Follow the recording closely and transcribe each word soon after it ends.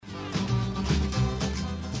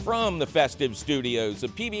From the festive studios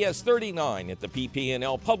of PBS 39 at the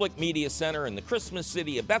PP&L Public Media Center in the Christmas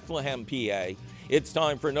city of Bethlehem, PA, it's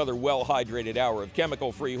time for another well-hydrated hour of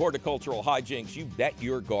chemical-free horticultural hijinks you bet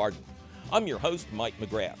your garden. I'm your host, Mike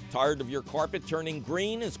McGrath. Tired of your carpet turning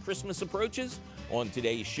green as Christmas approaches? On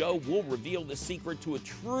today's show, we'll reveal the secret to a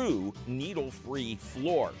true needle-free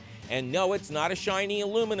floor. And no, it's not a shiny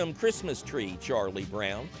aluminum Christmas tree, Charlie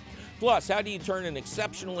Brown. Plus, how do you turn an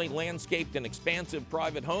exceptionally landscaped and expansive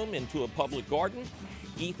private home into a public garden?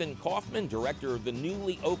 Ethan Kaufman, director of the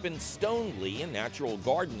newly opened Stoneleigh, a natural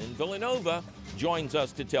garden in Villanova, joins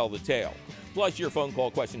us to tell the tale. Plus, your phone call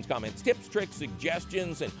questions, comments, tips, tricks,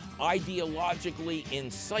 suggestions, and ideologically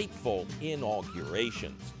insightful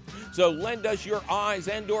inaugurations. So lend us your eyes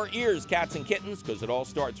and or ears, cats and kittens, because it all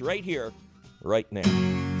starts right here, right now.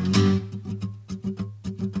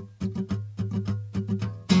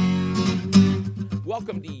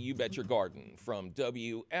 Welcome to You Bet Your Garden from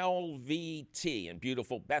WLVT in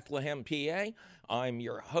beautiful Bethlehem, PA. I'm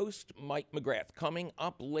your host, Mike McGrath. Coming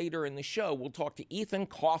up later in the show, we'll talk to Ethan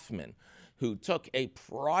Kaufman, who took a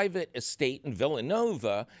private estate in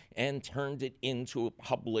Villanova and turned it into a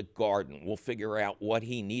public garden. We'll figure out what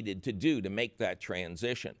he needed to do to make that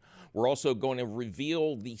transition. We're also going to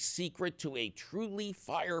reveal the secret to a truly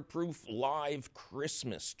fireproof live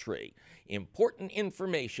Christmas tree. Important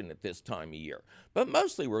information at this time of year. But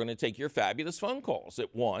mostly we're going to take your fabulous phone calls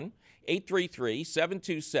at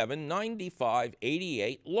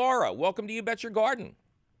 1-833-727-9588. Laura, welcome to You Bet Your Garden.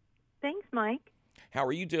 Thanks, Mike. How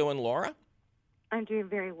are you doing, Laura? I'm doing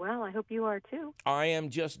very well. I hope you are too. I am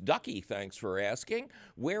just ducky, thanks for asking.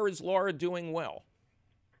 Where is Laura doing well?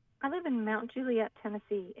 I live in Mount Juliet,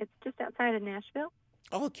 Tennessee. It's just outside of Nashville.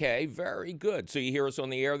 Okay, very good. So you hear us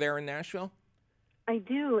on the air there in Nashville? I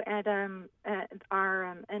do at our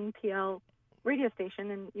NPL radio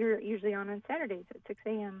station, and you're usually on Saturdays at 6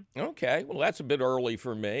 a.m. Okay, well, that's a bit early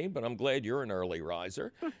for me, but I'm glad you're an early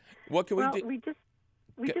riser. What can we do?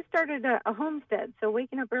 We just started a homestead, so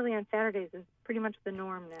waking up early on Saturdays is pretty much the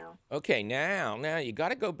norm now. Okay, now you got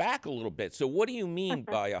to go back a little bit. So what do you mean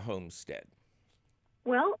by a homestead?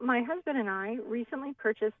 Well, my husband and I recently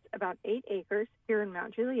purchased about 8 acres here in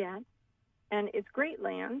Mount Juliet, and it's great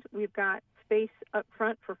land. We've got space up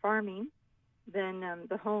front for farming, then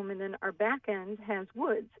the home, and then our back end has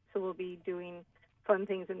woods, so we'll be doing fun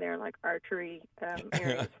things in there like archery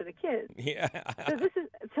areas for the kids. Yeah.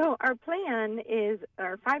 So our plan is,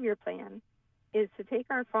 our 5-year plan is to take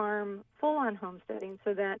our farm full on homesteading,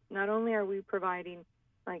 so that not only are we providing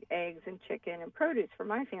like eggs and chicken and produce for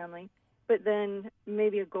my family, but then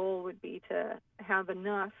maybe a goal would be to have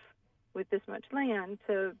enough with this much land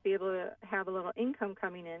to be able to have a little income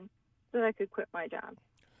coming in so that I could quit my job.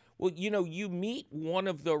 Well, you meet one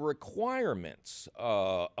of the requirements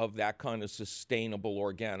of that kind of sustainable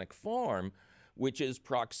organic farm, which is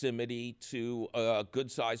proximity to a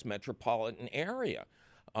good-sized metropolitan area.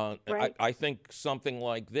 Right. I think something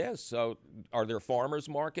like this. So are there farmers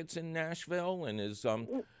markets in Nashville? And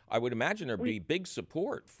I would imagine there'd be big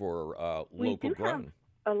support for local grown. We do have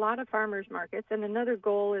a lot of farmers markets, and another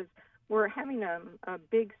goal is we're having a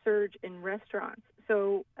big surge in restaurants.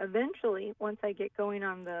 So eventually, once I get going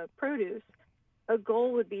on the produce, a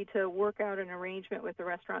goal would be to work out an arrangement with the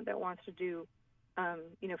restaurant that wants to do,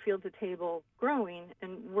 field-to-table growing,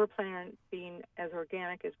 and we're planning on being as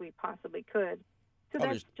organic as we possibly could. So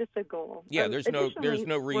that's just a goal. Yeah, there's no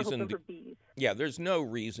reason for bees. Yeah, there's no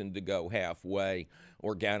reason to go halfway.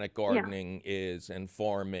 Organic gardening and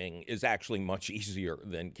farming is actually much easier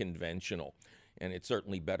than conventional, and it's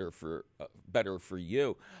certainly better for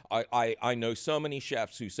you. I know so many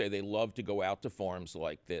chefs who say they love to go out to farms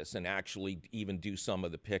like this and actually even do some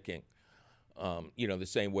of the picking. The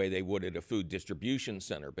same way they would at a food distribution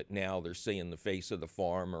center, but now they're seeing the face of the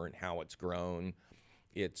farmer and how it's grown.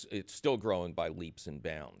 It's still growing by leaps and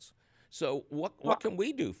bounds. So what can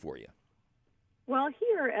we do for you? Well,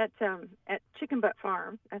 here at Chicken Butt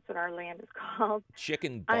Farm, that's what our land is called.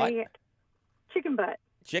 Chicken Butt? Chicken Butt.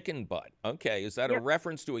 Chicken Butt. Okay. Is that a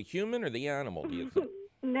reference to a human or the animal, do you think?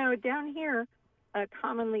 No, down here, a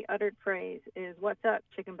commonly uttered phrase is, "What's up,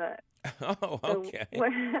 Chicken Butt?" Oh, okay. So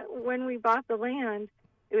when we bought the land,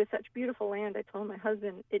 it was such beautiful land, I told my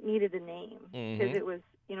husband it needed a name because it was,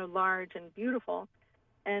 large and beautiful.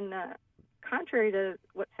 And contrary to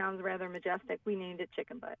what sounds rather majestic, we named it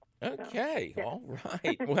Chicken Butt. Okay, So, all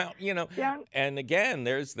right. Well, and again,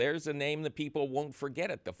 there's a name that people won't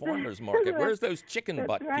forget at the farmer's market. Where's those chicken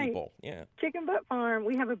butt people? Yeah. Chicken Butt Farm,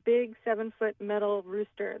 we have a big 7-foot metal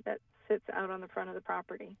rooster that sits out on the front of the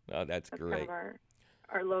property. Oh, that's great. Kind of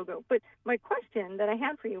our logo. But my question that I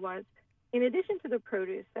had for you was, in addition to the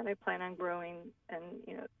produce that I plan on growing and,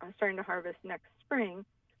 starting to harvest next spring,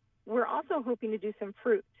 we're also hoping to do some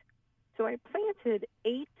fruit. So I planted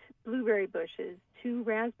 8 blueberry bushes, 2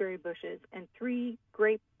 raspberry bushes, and 3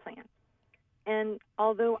 grape plants. And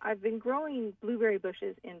although I've been growing blueberry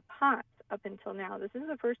bushes in pots up until now, this is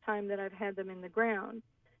the first time that I've had them in the ground.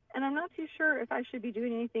 And I'm not too sure if I should be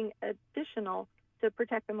doing anything additional to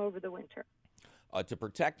protect them over the winter. To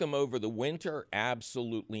protect them over the winter,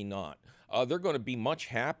 absolutely not. They're going to be much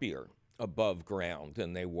happier above ground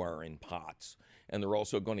than they were in pots. And they're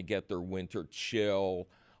also going to get their winter chill.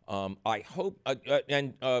 I hope,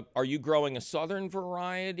 are you growing a southern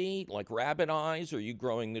variety like rabbit eyes, or are you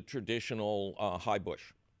growing the traditional high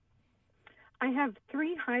bush? I have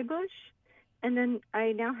 3 high bush, and then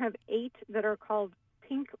I now have 8 that are called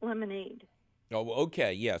pink lemonade. Oh,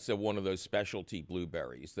 okay, yeah, so one of those specialty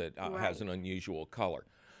blueberries that has an unusual color.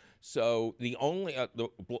 So the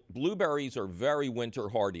blueberries are very winter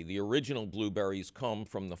hardy. The original blueberries come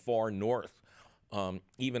from the far north,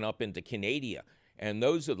 even up into Canada. And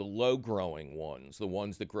those are the low-growing ones, the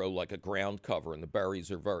ones that grow like a ground cover, and the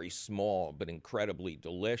berries are very small but incredibly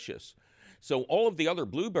delicious. So all of the other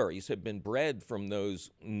blueberries have been bred from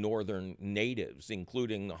those northern natives,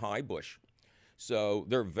 including the high bush. So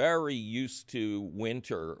they're very used to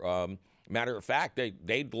winter. Matter of fact,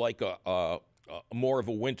 they'd like more of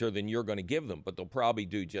a winter than you're going to give them, but they'll probably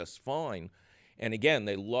do just fine. And again,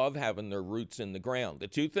 they love having their roots in the ground. The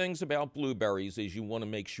 2 things about blueberries is you want to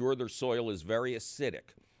make sure their soil is very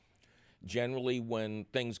acidic. Generally, when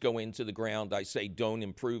things go into the ground, I say don't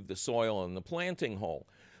improve the soil in the planting hole.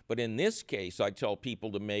 But in this case, I tell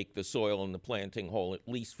people to make the soil in the planting hole at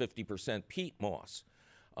least 50% peat moss.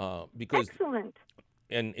 Excellent.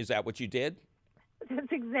 And is that what you did?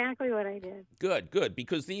 That's exactly what I did. Good,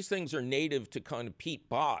 because these things are native to kind of peat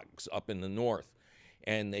bogs up in the north.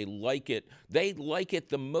 And they like it. They like it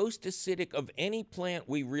the most acidic of any plant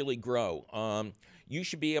we really grow. You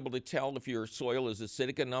should be able to tell if your soil is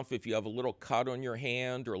acidic enough if you have a little cut on your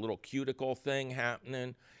hand or a little cuticle thing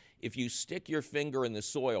happening. If you stick your finger in the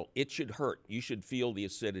soil, it should hurt. You should feel the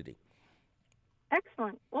acidity.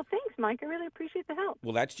 Excellent. Well, thanks, Mike. I really appreciate the help.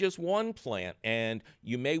 Well, that's just one plant, and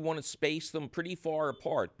you may want to space them pretty far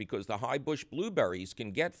apart because the high bush blueberries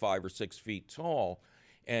can get 5 or 6 feet tall.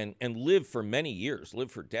 And live for many years,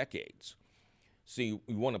 live for decades. So you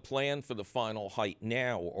want to plan for the final height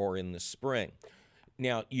now or in the spring.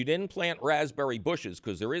 Now, you didn't plant raspberry bushes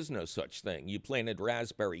because there is no such thing. You planted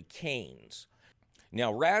raspberry canes.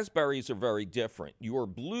 Now, raspberries are very different. Your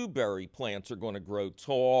blueberry plants are going to grow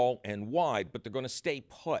tall and wide, but they're going to stay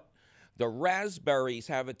put. The raspberries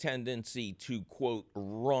have a tendency to, quote,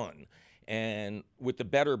 run. And with the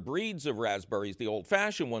better breeds of raspberries, the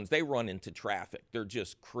old-fashioned ones, they run into traffic. They're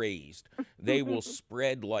just crazed. They will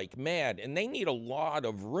spread like mad, and they need a lot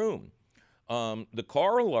of room. The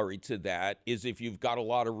corollary to that is if you've got a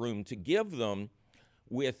lot of room to give them,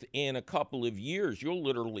 within a couple of years, you'll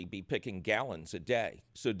literally be picking gallons a day.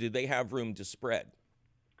 So do they have room to spread?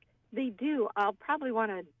 They do. I'll probably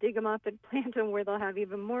want to dig them up and plant them where they'll have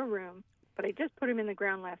even more room. But I just put them in the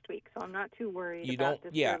ground last week, so I'm not too worried about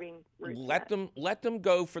disturbing roots. Let them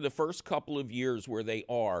go for the first couple of years where they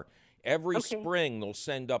are. Every spring, they'll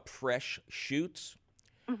send up fresh shoots.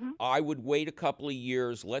 I would wait a couple of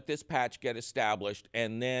years, let this patch get established,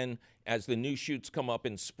 and then as the new shoots come up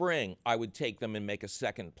in spring, I would take them and make a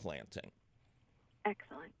second planting.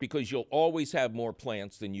 Excellent. Because you'll always have more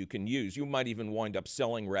plants than you can use. You might even wind up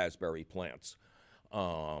selling raspberry plants.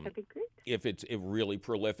 That'd be great. If it's really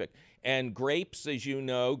prolific. And grapes, as you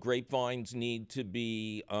know, grapevines need to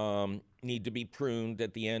be pruned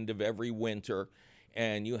at the end of every winter,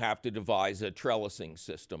 and you have to devise a trellising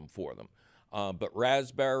system for them. But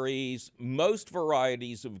raspberries, most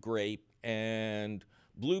varieties of grape, and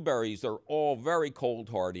blueberries are all very cold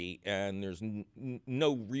hardy, and there's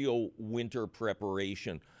no real winter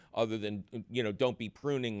preparation other than, don't be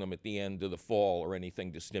pruning them at the end of the fall or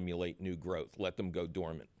anything to stimulate new growth. Let them go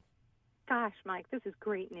dormant. Gosh, Mike, this is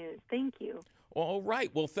great news. Thank you. All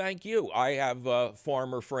right. Well, thank you. I have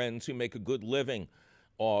farmer friends who make a good living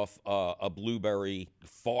off a blueberry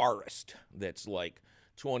forest that's like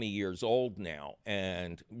 20 years old now,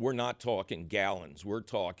 and we're not talking gallons. We're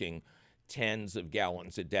talking tens of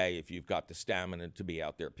gallons a day if you've got the stamina to be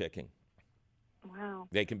out there picking. Wow.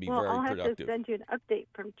 They can be very productive. I'll have to send you an update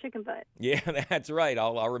from Chicken Butt. Yeah, that's right.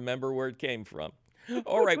 I'll remember where it came from.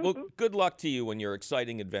 All right. Well, good luck to you on your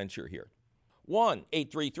exciting adventure here.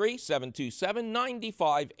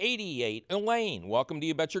 1-833-727-9588. Elaine, welcome to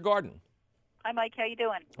You Bet Your Garden. Hi, Mike. How you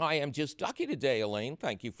doing? I am just ducky today, Elaine.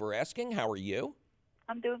 Thank you for asking. How are you?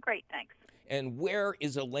 I'm doing great, thanks. And where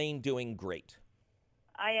is Elaine doing great?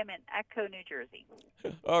 I am in Atco, New Jersey.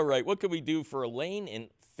 All right, what can we do for Elaine in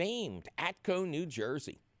famed Atco, New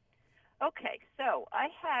Jersey? Okay, so I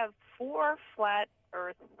have 4 flat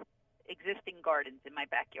earth existing gardens in my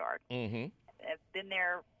backyard. Mm-hmm. I've been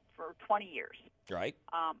there for 20 years. Right.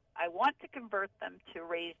 I want to convert them to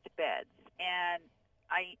raised beds, and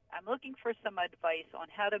I'm looking for some advice on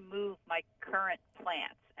how to move my current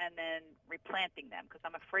plants and then replanting them, because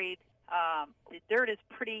I'm afraid the dirt is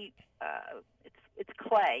pretty it's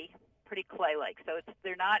clay, pretty clay-like, so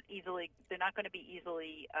they're not going to be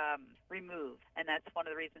easily removed, and that's one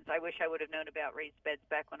of the reasons I wish I would have known about raised beds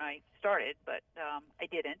back when I started, but I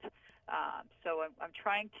didn't. So I'm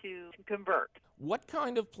trying to convert. What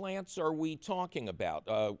kind of plants are we talking about?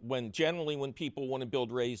 Generally when people want to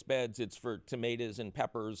build raised beds, it's for tomatoes and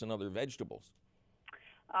peppers and other vegetables.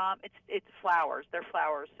 It's flowers. They're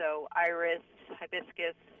flowers. So iris,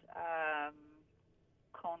 hibiscus,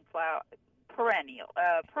 coneflower,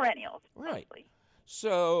 perennials. Right. Mostly.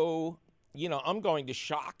 So, I'm going to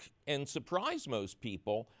shock and surprise most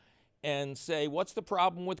people and say, what's the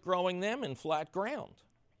problem with growing them in flat ground?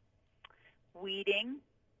 Weeding.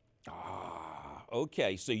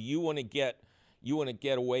 Okay. So you want to get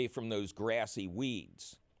away from those grassy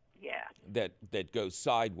weeds. Yeah. That goes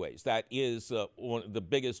sideways. That is one of the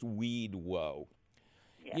biggest weed woe.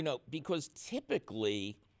 Yeah. Because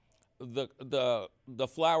typically the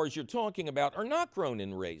flowers you're talking about are not grown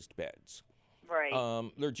in raised beds.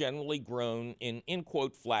 Right. They're generally grown in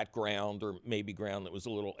quote flat ground, or maybe ground that was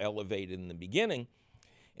a little elevated in the beginning.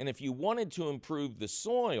 And if you wanted to improve the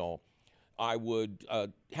soil, I would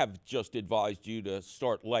have just advised you to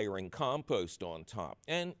start layering compost on top.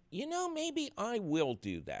 And, maybe I will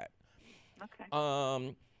do that.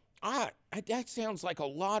 Okay. That sounds like a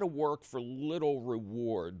lot of work for little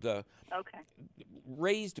reward. Okay.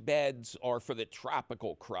 Raised beds are for the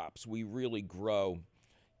tropical crops we really grow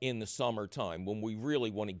in the summertime, when we really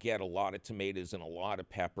want to get a lot of tomatoes and a lot of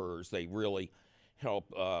peppers. They really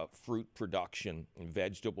help fruit production and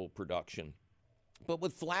vegetable production. But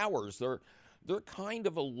with flowers, they're kind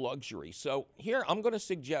of a luxury. So here, I'm going to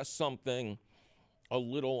suggest something a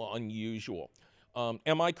little unusual.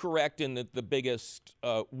 Am I correct in that the biggest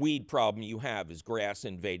weed problem you have is grass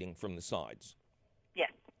invading from the sides?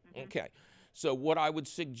 Yes. Mm-hmm. Okay. So what I would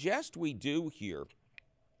suggest we do here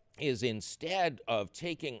is, instead of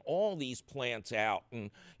taking all these plants out,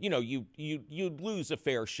 and you'd lose a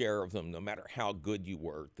fair share of them no matter how good you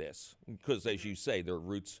were at this, because as you say, their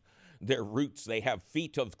roots, they have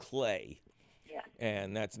feet of clay. Yeah.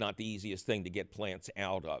 And that's not the easiest thing to get plants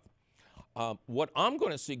out of. What I'm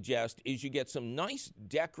going to suggest is you get some nice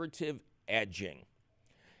decorative edging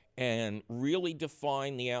and really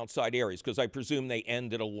define the outside areas, because I presume they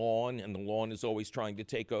end at a lawn, and the lawn is always trying to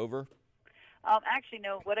take over. Actually,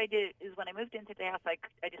 no. What I did is, when I moved into the house,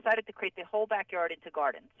 I decided to create the whole backyard into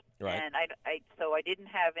gardens. Right. And so I didn't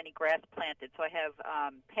have any grass planted, so I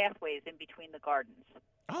have pathways in between the gardens.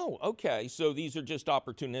 Oh, okay. So these are just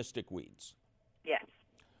opportunistic weeds. Yes.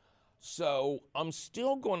 So I'm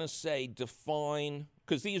still going to say define,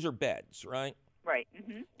 because these are beds, right? Right.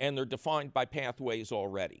 Mm-hmm. And they're defined by pathways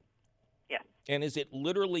already. Yes. And is it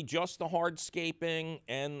literally just the hardscaping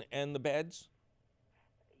and the beds?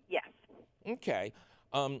 Yes. Okay.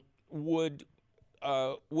 Would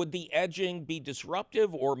the edging be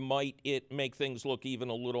disruptive, or might it make things look even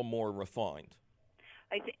a little more refined?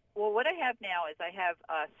 Well, what I have now is I have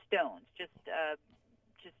stones, just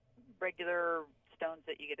regular stones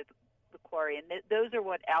that you get at the quarry, and those are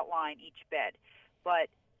what outline each bed. But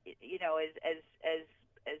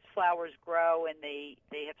as flowers grow and they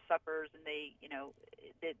have suckers, and the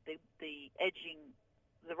edging,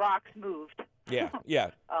 the rocks moved. Yeah.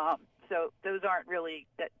 Yeah. So those aren't really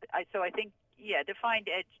that. So I think defined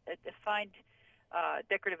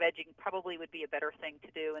decorative edging probably would be a better thing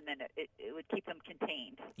to do, and then it would keep them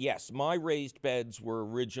contained. Yes, my raised beds were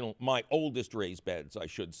original. My oldest raised beds, I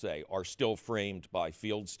should say, are still framed by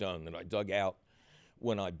fieldstone that I dug out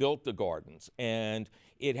when I built the gardens, and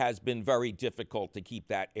it has been very difficult to keep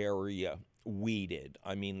that area weeded.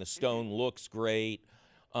 I mean, the stone looks great,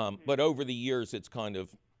 but over the years it's kind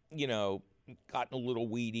of, gotten a little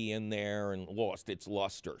weedy in there and lost its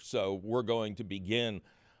luster. So we're going to begin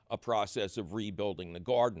a process of rebuilding the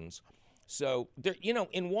gardens. So,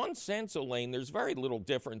 in one sense, Elaine, there's very little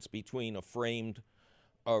difference between a framed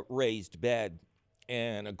raised bed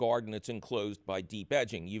and a garden that's enclosed by deep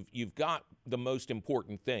edging. You've got the most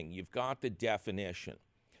important thing. You've got the definition.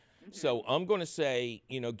 Mm-hmm. So I'm going to say,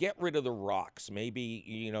 get rid of the rocks. Maybe,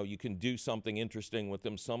 you can do something interesting with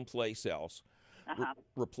them someplace else. Uh-huh.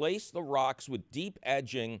 Replace the rocks with deep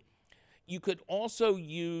edging You could also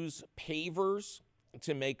use pavers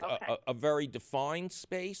to make Okay. a very defined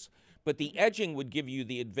space, but the edging would give you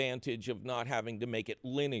the advantage of not having to make it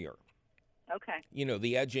linear. Okay. You know,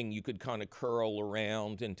 the edging you could kind of curl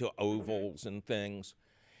around into ovals and things.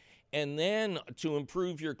 And then to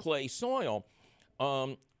improve your clay soil,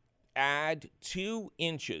 add 2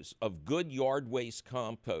 inches of good yard waste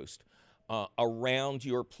compost around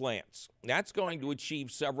your plants. That's going to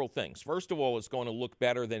achieve several things. First of all, it's going to look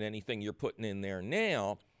better than anything you're putting in there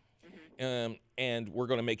now. And we're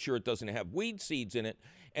going to make sure it doesn't have weed seeds in it.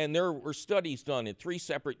 And there were studies done at 3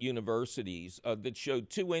 separate universities that showed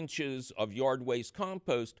 2 inches of yard waste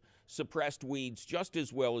compost suppressed weeds just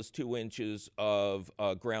as well as 2 inches of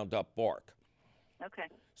ground up bark. Okay.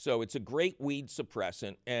 So it's a great weed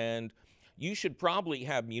suppressant, and you should probably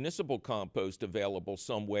have municipal compost available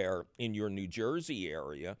somewhere in your New Jersey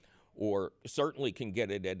area, or certainly can get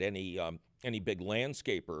it at any big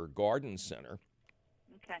landscaper or garden center.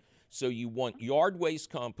 Okay. So you want yard waste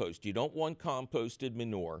compost. You don't want composted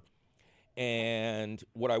manure. And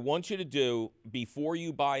what I want you to do before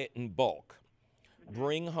you buy it in bulk,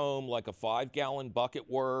 bring home like a 5-gallon bucket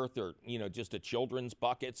worth, or just a children's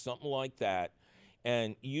bucket, something like that,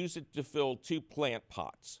 and use it to fill 2 plant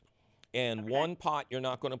pots. And one pot you're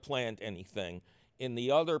not going to plant anything. In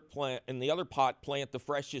the other pot, plant the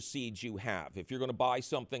freshest seeds you have. If you're going to buy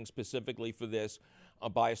something specifically for this,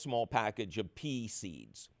 buy a small package of pea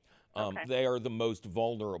seeds. They are the most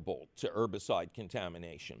vulnerable to herbicide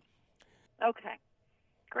contamination. Okay.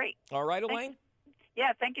 Great. All right, Elaine?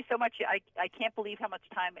 Yeah, thank you so much. I can't believe how much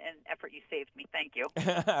time and effort you saved me. Thank you.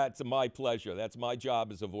 It's my pleasure. That's my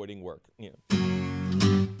job, is avoiding work.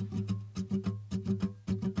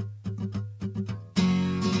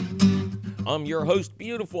 I'm your host,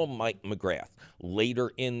 beautiful Mike McGrath.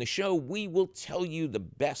 Later in the show, we will tell you the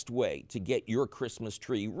best way to get your Christmas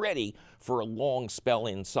tree ready for a long spell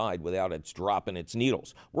inside without it dropping its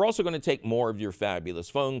needles. We're also going to take more of your fabulous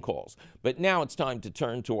phone calls. But now it's time to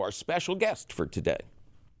turn to our special guest for today,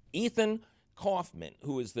 Ethan Kaufman,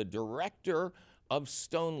 who is the Director of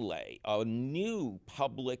Stoneleigh, a new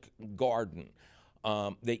public garden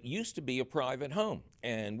that used to be a private home.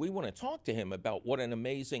 And we want to talk to him about what an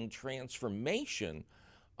amazing transformation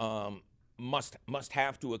must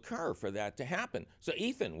have to occur for that to happen. So,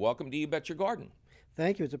 Ethan, welcome to You Bet Your Garden.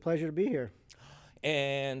 Thank you. It's a pleasure to be here.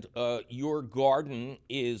 And your garden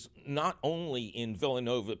is not only in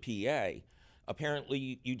Villanova, PA.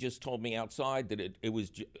 Apparently, you just told me outside that it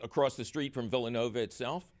was across the street from Villanova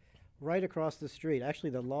itself? Right across the street.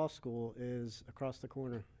 Actually, the law school is across the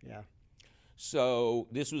corner. Yeah. So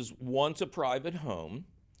this was once a private home.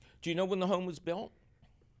 Do you know when the home was built?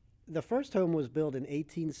 The first home was built in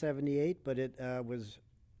 1878, but it was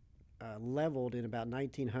leveled in about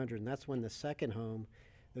 1900, and that's when the second home,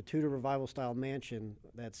 the Tudor Revival-style mansion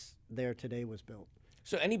that's there today, was built.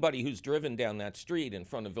 So anybody who's driven down that street in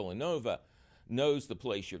front of Villanova knows the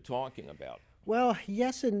place you're talking about. Well,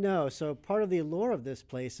 yes and no. So part of the allure of this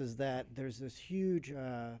place is that there's this huge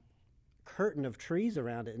curtain of trees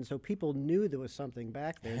around it, and so people knew there was something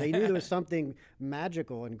back there. They knew there was something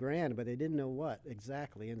magical and grand, but they didn't know what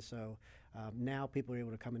exactly. And so now people are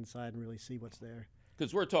able to come inside and really see what's there.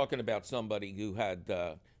 Because we're talking about somebody who had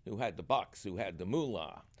the bucks, who had the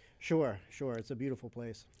moolah. Sure. It's a beautiful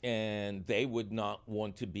place. And they would not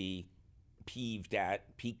want to be peeked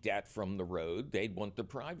at from the road. They'd want the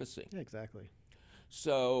privacy. Yeah, exactly.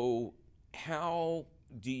 So how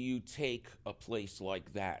do you take a place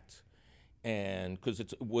like that? And because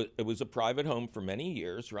it was a private home for many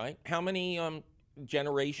years, right? How many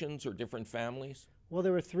generations or different families? Well,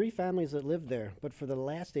 there were 3 families that lived there, but for the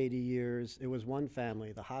last 80 years, it was one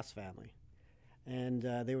family, the Haas family. And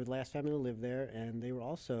they were the last family to live there, and they were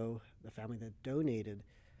also the family that donated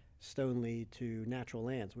Stoneleigh to Natural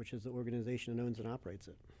Lands, which is the organization that owns and operates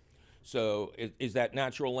it. So is that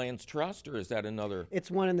Natural Lands Trust, or is that another? It's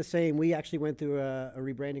one and the same. We actually went through a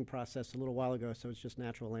rebranding process a little while ago, so it's just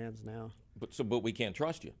Natural Lands now. But we can't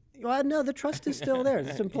trust you. Well, no, the trust is still there.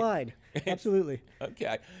 It's implied. Absolutely.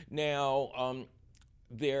 Okay. Now,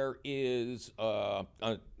 there is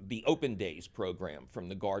the Open Days program from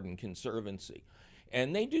the Garden Conservancy.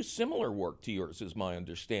 And they do similar work to yours, is my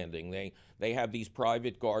understanding. They have these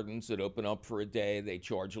private gardens that open up for a day. They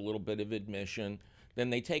charge a little bit of admission. Then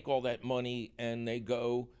they take all that money and they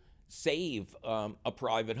go save a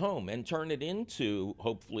private home and turn it into,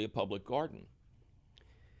 hopefully, a public garden.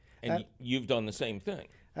 And you've done the same thing.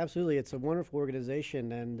 Absolutely. It's a wonderful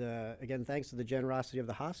organization. And again, thanks to the generosity of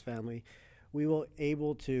the Haas family, we were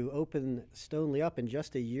able to open Stoneleigh up in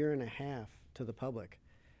just 1.5 years to the public.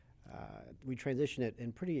 We transitioned it in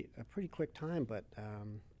a pretty quick time, but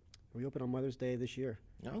We open on Mother's Day this year.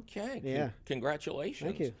 Okay. Yeah. Congratulations.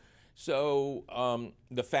 Thank you. So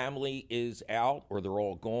the family is out, or they're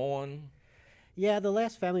all gone? Yeah, the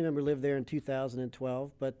last family member lived there in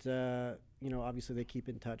 2012, but obviously they keep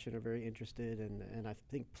in touch and are very interested and I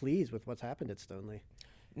think pleased with what's happened at Stoneleigh.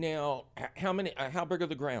 Now, how big are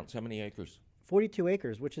the grounds? How many acres? 42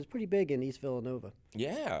 acres, which is pretty big in East Villanova.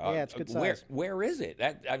 Yeah. Yeah, it's good size. Where is it?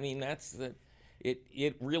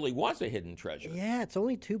 It really was a hidden treasure. Yeah, it's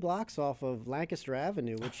only 2 blocks off of Lancaster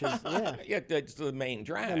Avenue, which is, yeah. Yeah, it's the main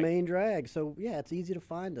drag. The main drag. So, yeah, it's easy to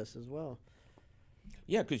find us as well.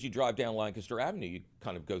 Yeah, because you drive down Lancaster Avenue, you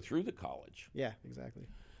kind of go through the college. Yeah, exactly.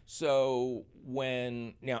 So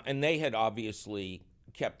and they had obviously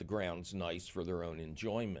kept the grounds nice for their own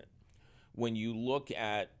enjoyment. When you look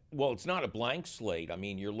at, well, it's not a blank slate. I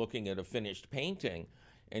mean, you're looking at a finished painting,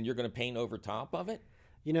 and you're going to paint over top of it?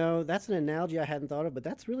 That's an analogy I hadn't thought of, but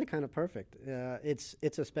that's really kind of perfect. It's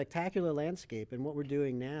a spectacular landscape, and what we're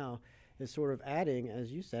doing now is sort of adding,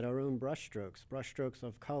 as you said, our own brush strokes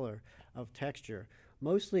of color, of texture,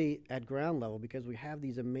 mostly at ground level because we have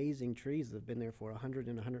these amazing trees that have been there for 100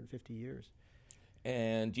 and 150 years.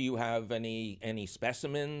 And do you have any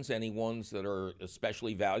specimens, any ones that are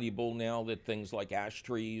especially valuable now that things like ash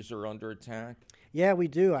trees are under attack? Yeah, we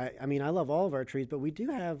do. I mean, I love all of our trees, but we do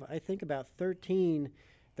have, I think, about 13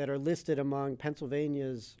 that are listed among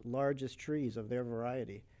Pennsylvania's largest trees of their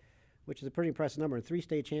variety, which is a pretty impressive number, and 3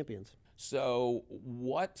 state champions. So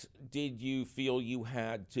what did you feel you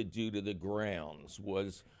had to do to the grounds?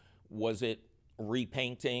 Was it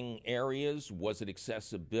repainting areas? Was it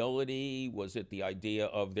accessibility? Was it the idea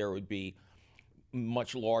of there would be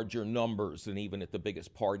much larger numbers than even at the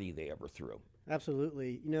biggest party they ever threw?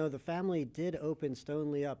 Absolutely. The family did open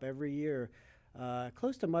Stoneleigh up every year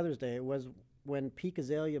close to Mother's Day. It was when peak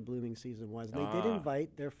azalea blooming season was. They did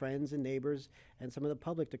invite their friends and neighbors and some of the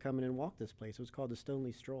public to come in and walk this place. It was called the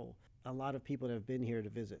Stoneleigh Stroll. A lot of people have been here to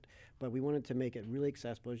visit, but we wanted to make it really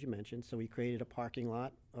accessible, as you mentioned, so we created a parking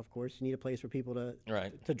lot. Of course, you need a place for people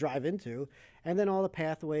to drive into, and then all the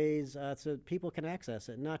pathways so people can access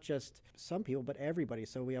it, not just some people, but everybody.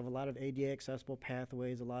 So we have a lot of ADA accessible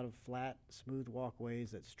pathways, a lot of flat, smooth walkways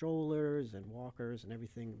that strollers and walkers and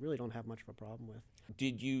everything really don't have much of a problem with.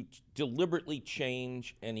 Did you deliberately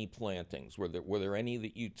change any plantings? Were there any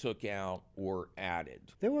that you took out or added?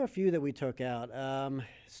 There were a few that we took out.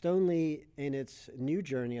 Stoneleigh, in its new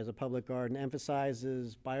journey as a public garden,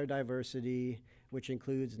 emphasizes biodiversity, which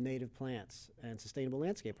includes native plants and sustainable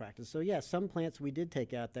landscape practice. So, yeah, some plants we did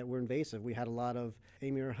take out that were invasive. We had a lot of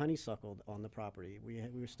Amur honeysuckle on the property. We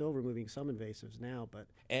were still removing some invasives now, but...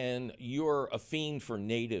 And you're a fiend for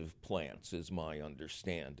native plants, is my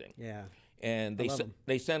understanding. Yeah. And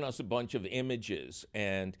they sent us a bunch of images.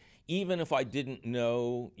 And even if I didn't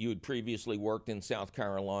know you had previously worked in South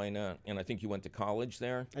Carolina, and I think you went to college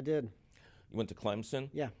there? I did. You went to Clemson?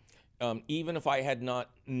 Yeah. Even if I had not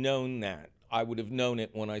known that, I would have known it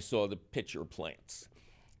when I saw the pitcher plants.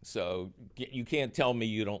 So you can't tell me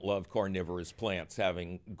you don't love carnivorous plants,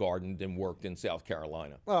 having gardened and worked in South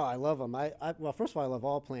Carolina. Oh, I love them. Well, first of all, I love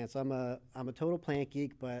all plants. I'm a total plant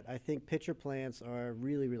geek, but I think pitcher plants are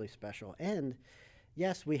really, really special. And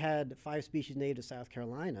yes, we had 5 species native to South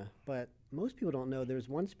Carolina, but most people don't know there's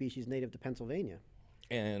 1 species native to Pennsylvania.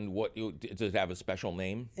 And does it have a special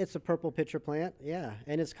name? It's a purple pitcher plant, yeah.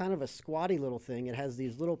 And it's kind of a squatty little thing. It has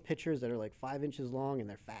these little pitchers that are like 5 inches long and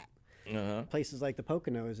they're fat. Places like the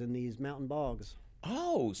Poconos and these mountain bogs.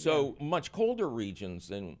 Oh, so much colder regions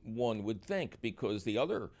than one would think, because the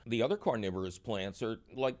other carnivorous plants are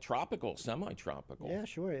like tropical, semi-tropical. Yeah,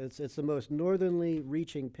 sure. It's the most northernly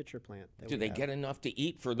reaching pitcher plant. Do they get enough to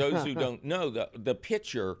eat? For those who don't know, the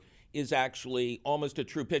pitcher is actually almost a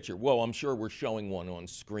true pitcher. Well, I'm sure we're showing one on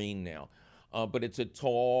screen now, but it's a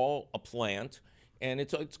plant, and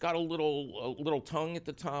it's got a little tongue at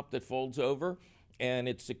the top that folds over. And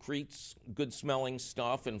it secretes good-smelling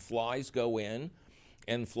stuff, and flies go in,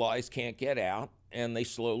 and flies can't get out, and they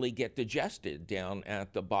slowly get digested down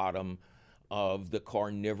at the bottom of the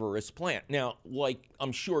carnivorous plant. Now,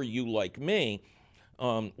 I'm sure you, like me,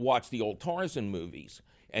 watch the old Tarzan movies,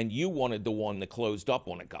 and you wanted the one that closed up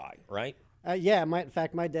on a guy, right? Yeah, in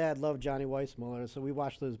fact, my dad loved Johnny Weissmuller, so we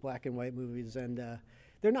watched those black and white movies, and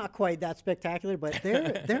they're not quite that spectacular, but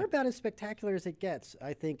they're about as spectacular as it gets,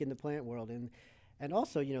 I think, in the plant world. And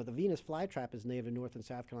also, the Venus flytrap is native to North and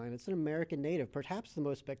South Carolina. It's an American native, perhaps the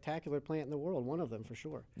most spectacular plant in the world, one of them for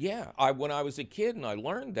sure. Yeah, when I was a kid and I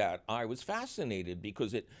learned that, I was fascinated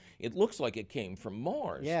because it looks like it came from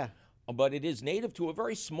Mars. Yeah. But it is native to a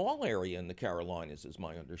very small area in the Carolinas, is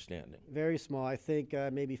my understanding. Very small. I think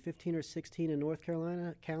maybe 15 or 16 in North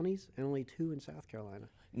Carolina counties and only 2 in South Carolina.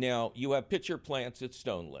 Now, you have pitcher plants at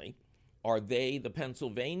Stoneleigh. Are they the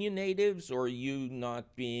Pennsylvania natives, or are you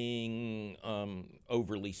not being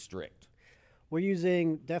overly strict? We're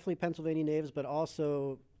using definitely Pennsylvania natives, but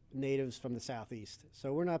also natives from the southeast.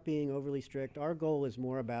 So we're not being overly strict. Our goal is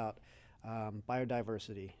more about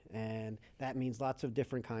biodiversity, and that means lots of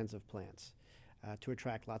different kinds of plants to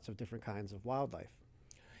attract lots of different kinds of wildlife.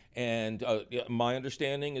 And my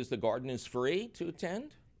understanding is the garden is free to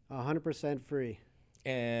attend? 100% free.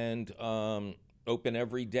 And open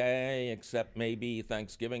every day except maybe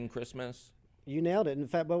Thanksgiving, Christmas? You nailed it. In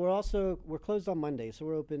fact, but we're closed on Monday, so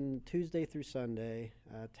we're open Tuesday through Sunday,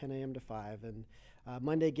 10 a.m. to 5, and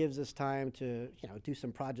Monday gives us time to do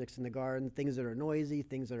some projects in the garden, things that are noisy,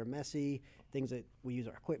 things that are messy, things that we use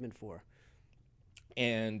our equipment for.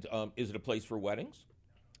 And is it a place for weddings?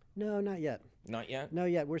 No, not yet. Not yet? No,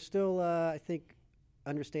 yet. We're still, I think,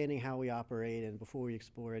 understanding how we operate and before we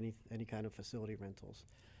explore any kind of facility rentals.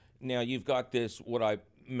 Now, you've got this, what I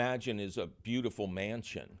imagine is a beautiful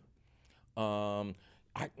mansion.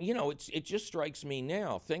 It just strikes me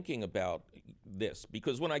now thinking about this,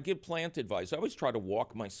 because when I give plant advice, I always try to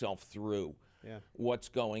walk myself through what's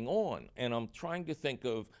going on. And I'm trying to think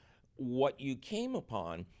of what you came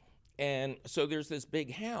upon. And so there's this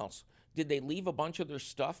big house. Did they leave a bunch of their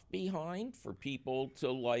stuff behind for people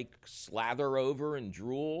to like slather over and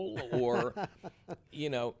drool? Or,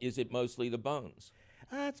 is it mostly the bones?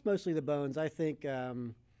 It's mostly the bones. I think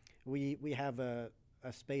we have a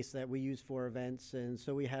space that we use for events, and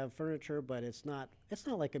so we have furniture, but it's not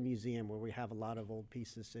like a museum where we have a lot of old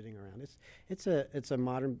pieces sitting around. It's a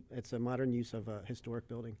modern use of a historic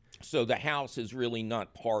building. So the house is really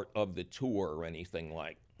not part of the tour or anything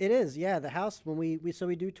like. It is, yeah. The house, when we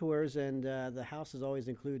do tours, and the house is always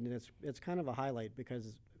included, and it's kind of a highlight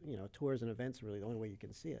because tours and events are really the only way you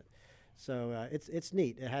can see it. So it's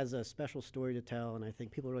neat. It has a special story to tell, and I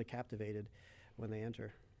think people are really captivated when they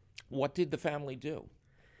enter. What did the family do?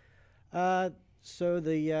 So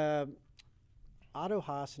the Otto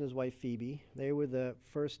Haas and his wife Phoebe, they were the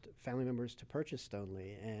first family members to purchase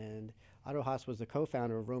Stoneleigh, and Otto Haas was the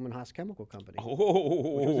co-founder of Roman Haas Chemical Company.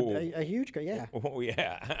 Oh, which was a huge, yeah. Oh,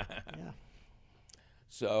 yeah. Yeah.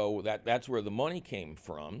 So that's where the money came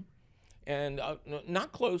from, and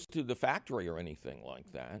not close to the factory or anything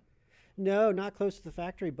like that. No, not close to the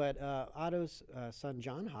factory, but Otto's son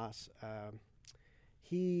John Haas,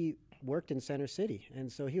 he worked in Center City,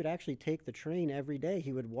 and so he would actually take the train every day.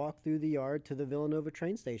 He would walk through the yard to the Villanova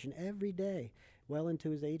train station every day, well into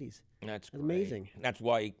his 80s. That's great. Amazing. That's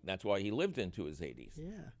why he lived into his 80s.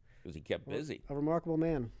 Yeah, because he kept busy. A remarkable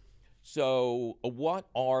man. So, what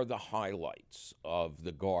are the highlights of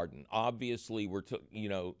the garden? Obviously,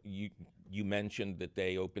 you mentioned that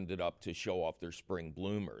they opened it up to show off their spring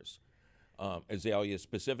bloomers. Azaleas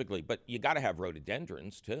specifically, but you got to have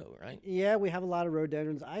rhododendrons too, right? Yeah, we have a lot of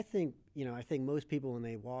rhododendrons. I think most people when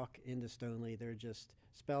they walk into Stoneleigh, they're just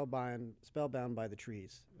spellbound by the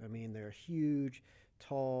trees. I mean, they're huge,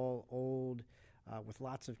 tall, old, with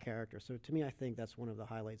lots of character. So to me, I think that's one of the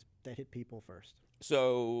highlights that hit people first.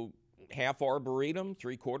 So half arboretum,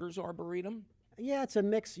 3/4 arboretum? Yeah, it's a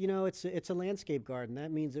mix. It's a landscape garden.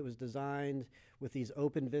 That means it was designed with these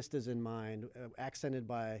open vistas in mind, accented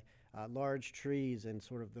by large trees and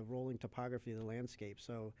sort of the rolling topography of the landscape.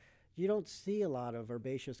 So you don't see a lot of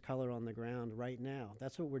herbaceous color on the ground right now.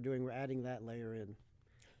 That's what we're doing. We're adding that layer in.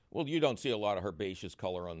 Well, you don't see a lot of herbaceous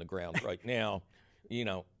color on the ground right now,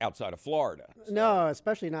 outside of Florida. So. No,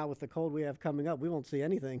 especially not with the cold we have coming up. We won't see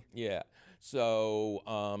anything. Yeah.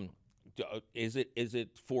 So is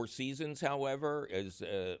it 4 seasons, however?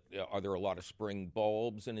 Are there a lot of spring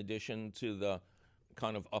bulbs in addition to the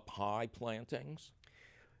kind of up-high plantings?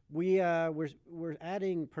 We're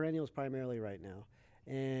adding perennials primarily right now,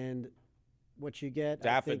 and what you get.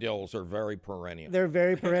 Daffodils are very perennial. They're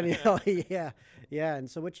very perennial, yeah.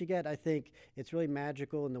 And so what you get, I think, it's really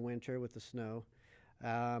magical in the winter with the snow,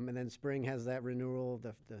 and then spring has that renewal.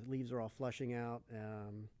 The leaves are all flushing out,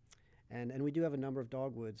 and we do have a number of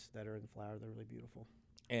dogwoods that are in flower. They're really beautiful.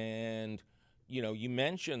 And you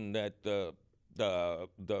mentioned that the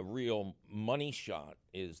real money shot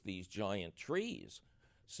is these giant trees.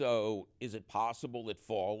 So is it possible that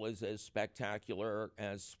fall is as spectacular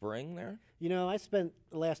as spring there? I spent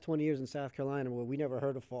the last 20 years in South Carolina where we never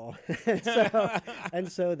heard of fall.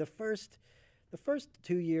 So the first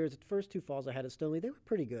 2 falls I had at Stoneleigh, they were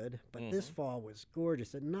pretty good. But this fall was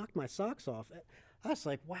gorgeous. It knocked my socks off. I was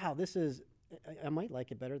like, wow, I might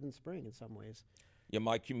like it better than spring in some ways. Yeah,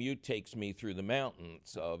 my commute takes me through the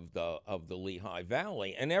mountains of the Lehigh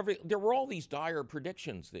Valley. And there were all these dire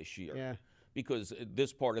predictions this year. Yeah. Because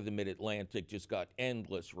this part of the mid-Atlantic just got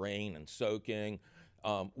endless rain and soaking.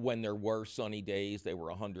 When there were sunny days, they were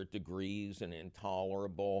 100 degrees and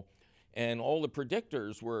intolerable. And all the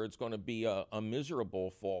predictors were it's going to be a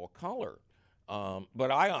miserable fall color.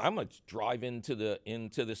 But I'm going to drive into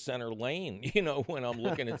the center lane, when I'm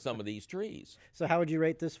looking at some of these trees. So how would you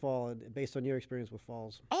rate this fall based on your experience with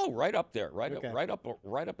falls? Oh, right up there, right Okay.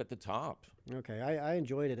 right up at the top. Okay, I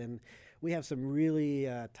enjoyed it, and we have some really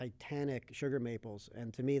titanic sugar maples,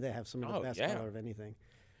 and to me they have some of the best color of anything.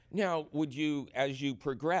 Now, as you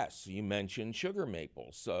progress, you mentioned sugar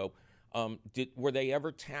maples. So, were they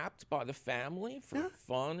ever tapped by the family for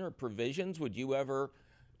fun or provisions? Would you ever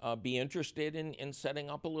be interested in setting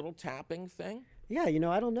up a little tapping thing? Yeah,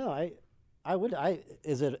 I don't know. I would.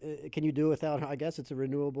 Can you do without? I guess it's a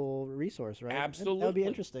renewable resource, right? Absolutely. That would be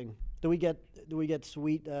interesting. Do we get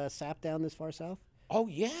sweet sap down this far south? Oh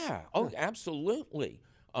yeah. Oh, absolutely.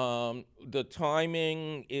 The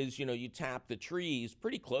timing is, you tap the trees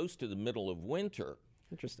pretty close to the middle of winter.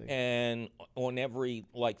 Interesting. And on every,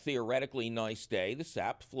 theoretically nice day, the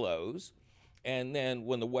sap flows. And then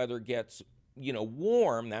when the weather gets,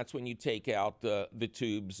 warm, that's when you take out the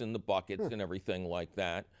tubes and the buckets and everything like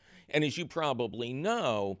that. And as you probably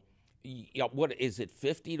know, what is it,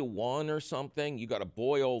 50 to 1 or something? You got to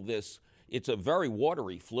boil this. It's a very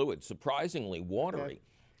watery fluid, surprisingly watery. Okay.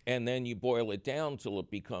 And then you boil it down till it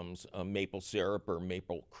becomes maple syrup or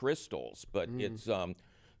maple crystals. But it's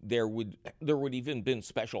there would even been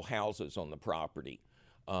special houses on the property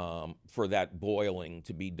for that boiling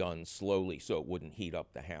to be done slowly so it wouldn't heat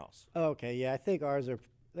up the house. Okay, yeah, I think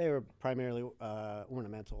they were primarily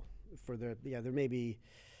ornamental. There may be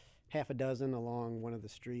half a dozen along one of the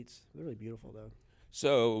streets. They're really beautiful though.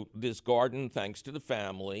 So this garden, thanks to the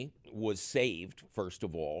family, was saved, first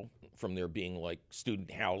of all, from there being like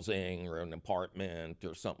student housing or an apartment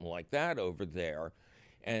or something like that over there.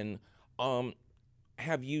 And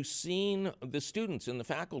have you seen the students and the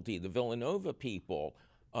faculty, the Villanova people,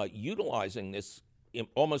 utilizing this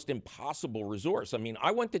almost impossible resource? I mean,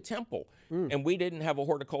 I went to Temple, and we didn't have a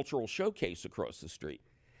horticultural showcase across the street.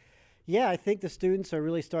 Yeah, I think the students are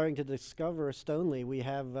really starting to discover Stoneleigh. We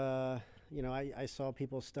have... I saw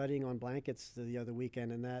people studying on blankets the other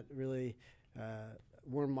weekend, and that really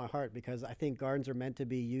warmed my heart because I think gardens are meant to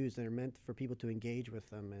be used and are meant for people to engage with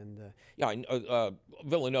them. And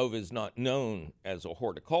Villanova is not known as a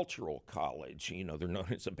horticultural college. They're known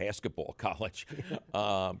as a basketball college.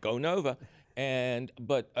 Go Nova!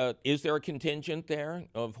 But is there a contingent there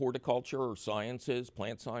of horticulture or sciences,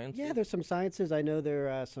 plant sciences? Yeah, there's some sciences. I know there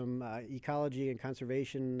are some ecology and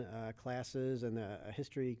conservation classes, and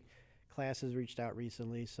history classes reached out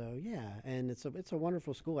recently. So yeah, and it's a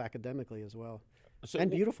wonderful school academically as well,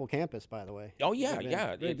 and beautiful campus, by the way. Oh yeah,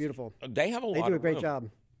 yeah, very beautiful. They have a lot. They do a great job.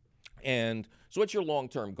 And so, what's your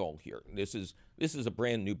long-term goal here? This is a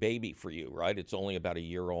brand new baby for you, right? It's only about a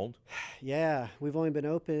year old. Yeah, we've only been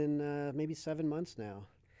open maybe 7 months now,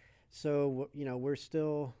 so we're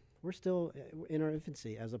still in our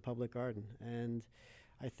infancy as a public garden, and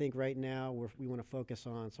I think right now we want to focus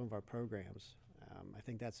on some of our programs. I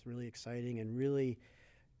think that's really exciting and really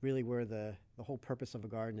where the whole purpose of a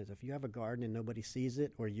garden is. If you have a garden and nobody sees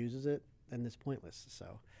it or uses it, then it's pointless.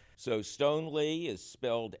 So Stoneleigh is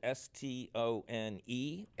spelled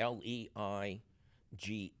Stoneleigh,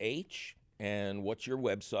 and what's your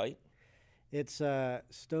website? It's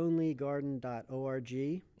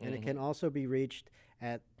stoneleghgarden.org, and it can also be reached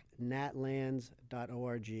at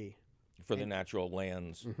natlands.org. For the Natural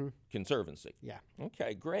Lands Conservancy. Yeah.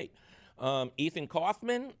 Okay, great. Ethan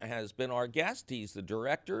Kaufman has been our guest. He's the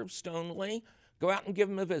director of Stoneleigh. Go out and give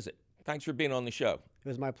him a visit. Thanks for being on the show. It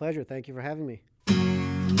was my pleasure. Thank you for having me.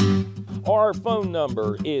 Our phone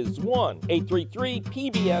number is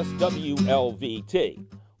 1-833-PBS-WLVT.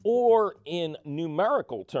 Or in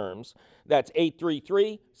numerical terms, that's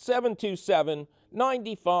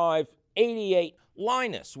 833-727-9588.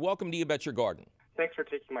 Linus, welcome to You Bet Your Garden. Thanks for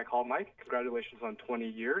taking my call, Mike. Congratulations on 20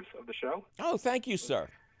 years of the show. Oh, thank you, sir.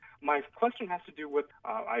 My question has to do with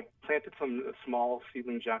I planted some small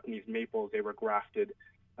seedling Japanese maples. They were grafted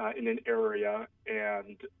in an area,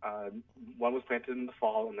 and one was planted in the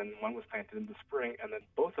fall, and then one was planted in the spring, and then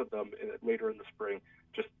both of them later in the spring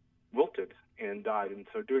just wilted and died. And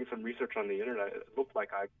so doing some research on the internet, it looked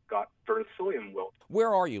like I got verticillium wilt.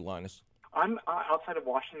 Where are you, Linus? I'm outside of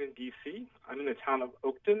Washington, D.C. I'm in the town of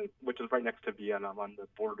Oakton, which is right next to Vienna. I'm on the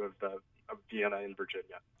border of Vienna in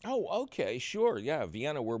Virginia. Oh, okay, sure. Yeah,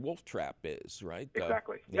 Vienna, where Wolf Trap is, right?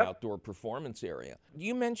 Exactly. The outdoor performance area.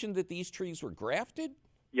 You mentioned that these trees were grafted?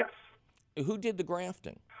 Yes. Who did the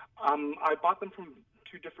grafting? I bought them from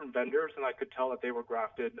 2 different vendors, and I could tell that they were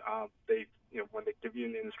grafted. They when they give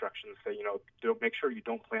you the instructions, say, make sure you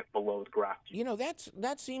don't plant below the graft.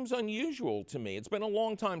 That seems unusual to me. It's been a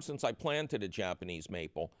long time since I planted a Japanese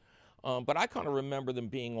maple, but I kind of remember them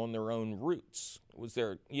being on their own roots. Was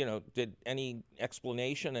there, did any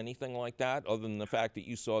explanation, anything like that, other than the fact that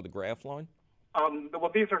you saw the graft line?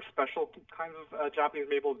 Well, these are special kinds of Japanese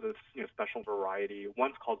maples. This special variety.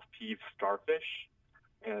 One's called Peave starfish,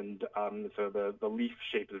 and so the leaf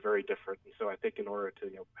shape is very different. So I think in order to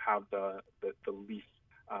have the leaf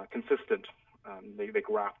consistent, they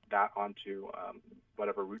graft that onto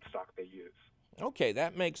whatever rootstock they use. Okay,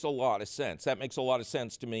 that makes a lot of sense. That makes a lot of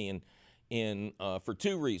sense to me, in for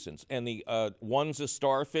two reasons. And the one's a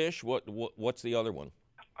starfish. What's the other one?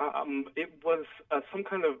 It was some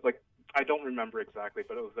kind of I don't remember exactly,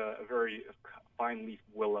 but it was a very fine leaf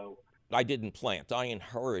willow. I didn't plant. I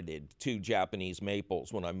inherited 2 Japanese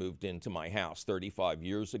maples when I moved into my house 35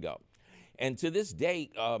 years ago. And to this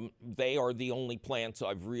date, they are the only plants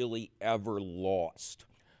I've really ever lost.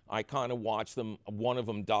 I kind of watched them, one of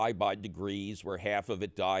them die by degrees, where half of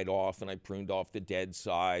it died off, and I pruned off the dead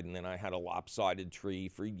side, and then I had a lopsided tree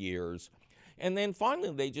for years. And then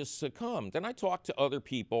finally, they just succumbed. And I talked to other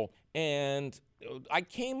people, and I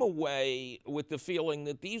came away with the feeling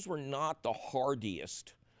that these were not the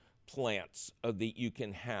hardiest plants that you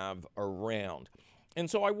can have around. And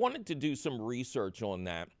so I wanted to do some research on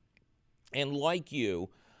that. And like you,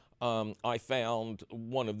 I found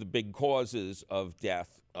one of the big causes of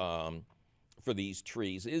death for these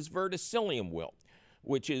trees is verticillium wilt,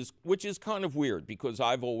 which is kind of weird, because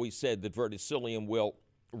I've always said that verticillium wilt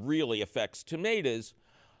really affects tomatoes,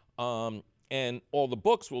 and all the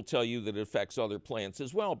books will tell you that it affects other plants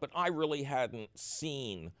as well, but I really hadn't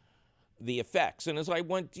seen the effects. And as I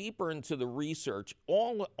went deeper into the research,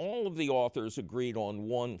 all of the authors agreed on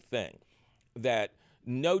one thing, that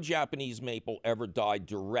no Japanese maple ever died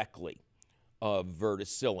directly of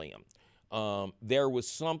verticillium. There was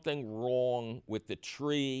something wrong with the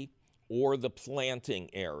tree or the planting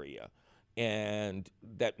area, and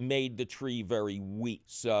that made the tree very weak.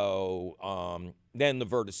 So then the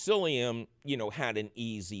verticillium, had an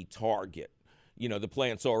easy target. The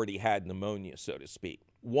plants already had pneumonia, so to speak.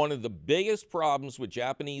 One of the biggest problems with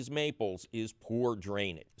Japanese maples is poor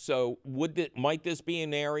drainage. So might this be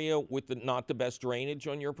an area with not the best drainage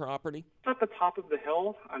on your property? It's at the top of the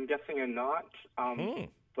hill, I'm guessing, and not.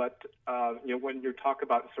 But when you talk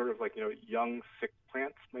about sort of young, sick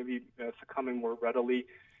plants maybe succumbing more readily,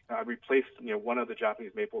 I replaced one of the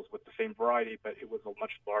Japanese maples with the same variety, but it was a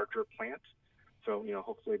much larger plant. So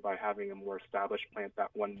hopefully by having a more established plant,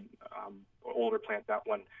 that one, older plant, that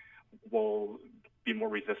one will be more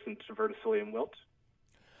resistant to verticillium wilt.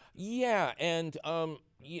 Yeah, and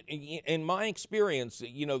in my experience,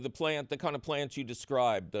 the kind of plants you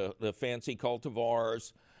described, the fancy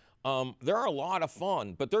cultivars, they're a lot of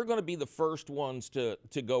fun, but they're going to be the first ones to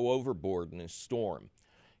go overboard in a storm.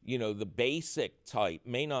 The basic type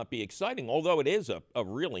may not be exciting, although it is a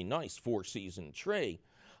really nice 4-season tree,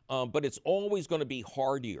 but it's always going to be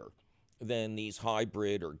hardier than these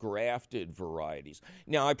hybrid or grafted varieties.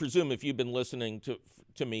 Now, I presume if you've been listening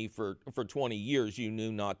to me for 20 years, you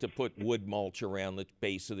knew not to put wood mulch around the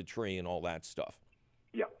base of the tree and all that stuff.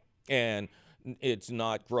 Yeah. And it's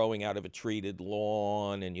not growing out of a treated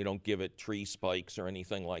lawn, and you don't give it tree spikes or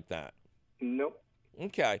anything like that. Nope.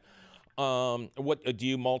 Okay. What do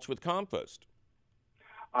you mulch with compost?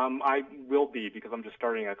 I will be, because I'm just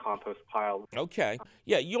starting a compost pile. Okay.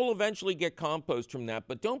 Yeah, you'll eventually get compost from that,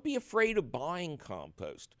 but don't be afraid of buying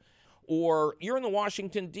compost. Or you're in the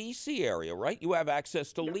Washington, D.C. area, right? You have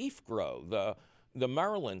access to Leaf Grow, the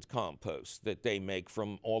Maryland compost that they make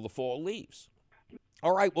from all the fall leaves.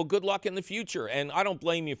 All right, well, good luck in the future. And I don't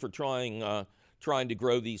blame you for trying to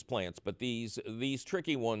grow these plants, but these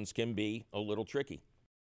tricky ones can be a little tricky.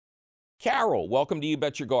 Carol, welcome to You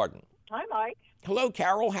Bet Your Garden. Hi, Mike. Hello,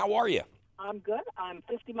 Carol. How are you? I'm good. I'm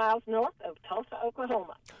 50 miles north of Tulsa,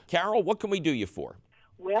 Oklahoma. Carol, what can we do you for?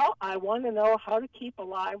 Well, I want to know how to keep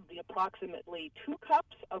alive the approximately 2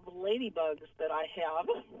 cups of ladybugs that I have,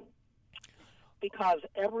 because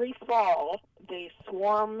every fall they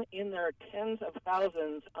swarm in their tens of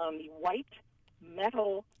thousands on the white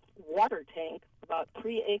metal water tank about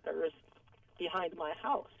 3 acres behind my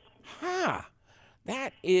house. Ha!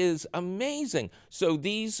 That is amazing. So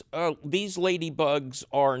these ladybugs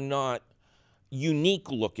are not unique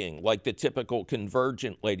looking like the typical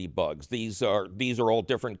convergent ladybugs. These are all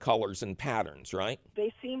different colors and patterns, right?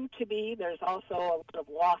 They seem to be. There's also a lot of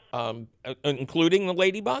wasps. Including the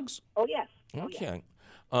ladybugs? Oh, yes. Okay.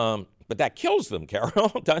 But that kills them, Carol,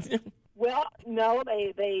 doesn't it? Well, no,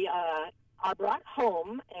 are brought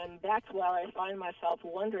home, and that's where I find myself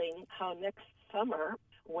wondering how next summer,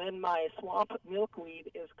 when my swamp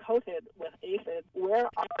milkweed is coated with aphids, where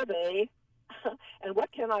are they? And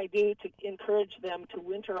what can I do to encourage them to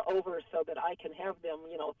winter over so that I can have them,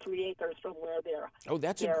 3 acres from where they're... Oh,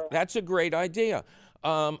 that's a great idea.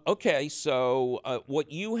 Okay, so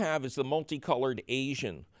what you have is the multicolored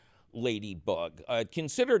Asian ladybug,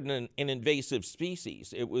 considered an invasive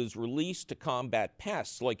species. It was released to combat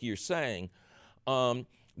pests, like you're saying,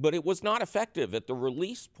 but it was not effective at the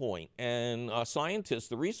release point, and scientists,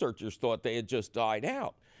 the researchers, thought they had just died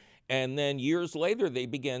out. And then years later, they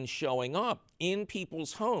began showing up in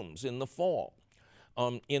people's homes in the fall.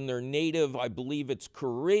 In their native, I believe it's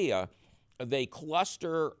Korea, they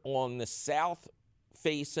cluster on the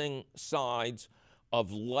south-facing sides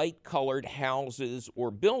of light-colored houses or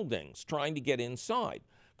buildings, trying to get inside.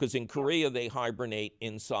 Because in Korea, they hibernate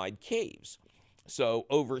inside caves. So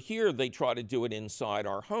over here, they try to do it inside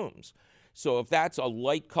our homes. So if that's a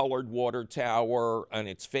light-colored water tower and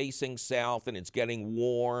it's facing south and it's getting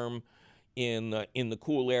warm in the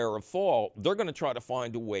cool air of fall, they're going to try to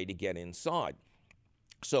find a way to get inside.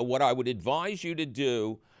 So what I would advise you to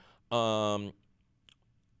do, well,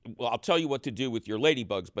 I'll tell you what to do with your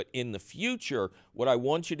ladybugs, but in the future, what I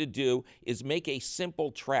want you to do is make a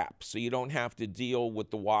simple trap so you don't have to deal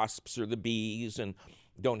with the wasps or the bees and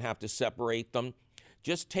don't have to separate them.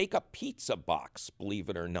 Just take a pizza box, believe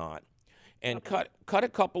it or not, and cut a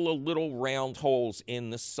couple of little round holes in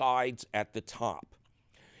the sides at the top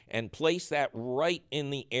and place that right in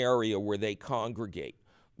the area where they congregate.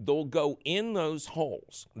 They'll go in those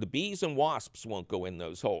holes. The bees and wasps won't go in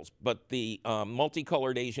those holes, but the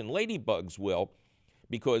multicolored Asian ladybugs will,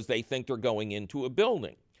 because they think they're going into a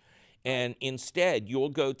building. And instead, you'll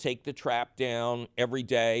go take the trap down every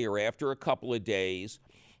day or after a couple of days.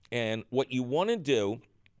 And what you want to do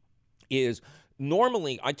is,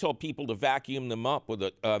 normally, I tell people to vacuum them up with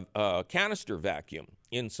a canister vacuum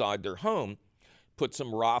inside their home, put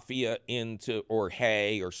some raffia into, or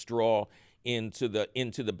hay or straw into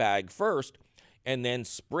the bag first, and then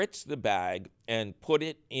spritz the bag and put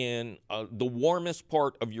it in the warmest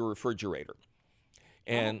part of your refrigerator.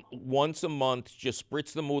 And once a month, just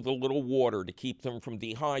spritz them with a little water to keep them from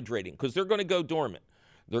dehydrating, because they're going to go dormant.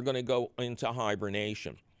 They're going to go into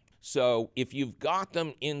hibernation. So if you've got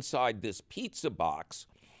them inside this pizza box,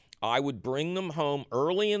 I would bring them home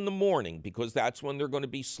early in the morning, because that's when they're going to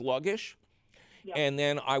be sluggish. Yep. And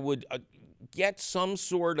then I would get some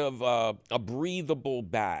sort of a breathable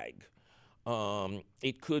bag.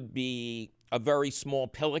 It could be a very small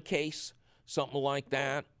pillowcase, something like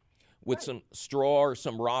that, with some straw or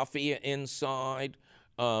some raffia inside.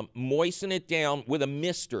 Moisten it down with a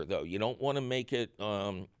mister, though. You don't want to make it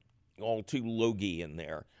all too logy in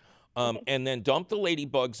there. And then dump the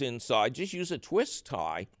ladybugs inside. Just use a twist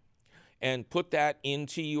tie and put that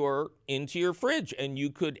into your fridge. And you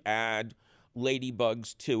could add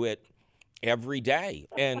ladybugs to it every day.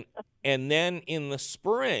 And then in the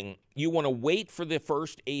spring, you want to wait for the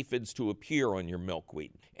first aphids to appear on your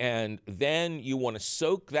milkweed. And then you want to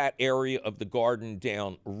soak that area of the garden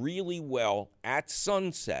down really well at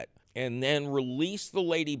sunset, and then release the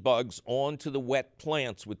ladybugs onto the wet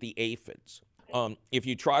plants with the aphids. If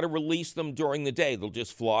you try to release them during the day, they'll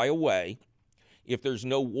just fly away. If there's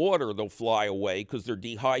no water, they'll fly away because they're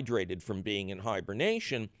dehydrated from being in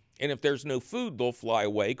hibernation. And if there's no food, they'll fly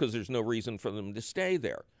away because there's no reason for them to stay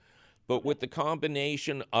there. But with the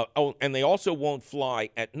combination of, and they also won't fly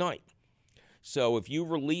at night. So if you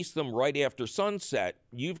release them right after sunset,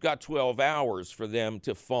 you've got 12 hours for them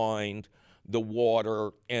to find the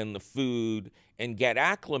water and the food and get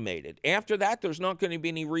acclimated. After that, there's not going to be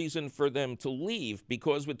any reason for them to leave,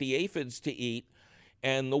 because with the aphids to eat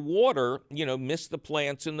and the water, miss the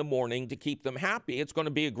plants in the morning to keep them happy, it's going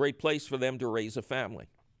to be a great place for them to raise a family.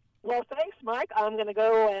 Well, thanks, Mike. I'm going to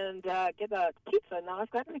go and get a pizza. Now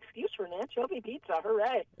I've got an excuse for an anchovy pizza.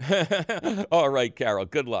 Hooray. All right, Carol.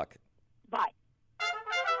 Good luck. Bye.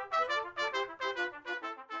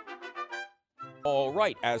 All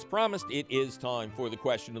right. As promised, it is time for the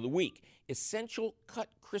question of the week. Essential cut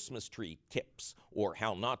Christmas tree tips, or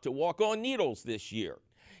how not to walk on needles this year.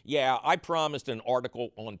 Yeah, I promised an article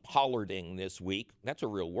on pollarding this week. That's a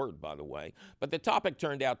real word, by the way. But the topic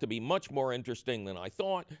turned out to be much more interesting than I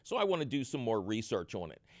thought, so I want to do some more research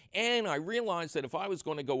on it. And I realized that if I was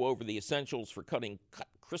going to go over the essentials for cut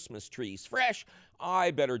Christmas trees fresh, I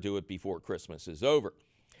better do it before Christmas is over.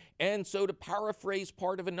 And so, to paraphrase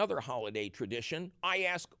part of another holiday tradition, I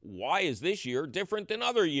ask, why is this year different than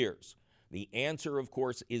other years? The answer, of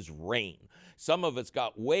course, is rain. Some of us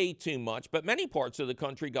got way too much, but many parts of the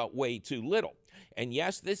country got way too little. And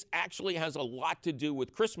yes, this actually has a lot to do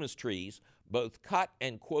with Christmas trees, both cut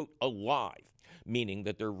and, quote, alive, meaning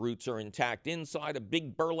that their roots are intact inside a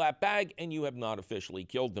big burlap bag and you have not officially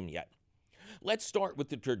killed them yet. Let's start with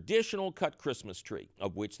the traditional cut Christmas tree,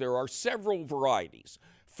 of which there are several varieties.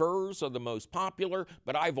 Firs are the most popular,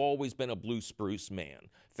 but I've always been a blue spruce man.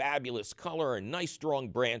 Fabulous color and nice strong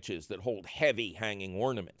branches that hold heavy hanging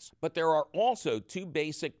ornaments. But there are also two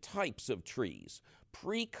basic types of trees,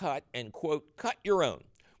 pre-cut and, quote, cut your own,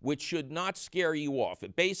 which should not scare you off.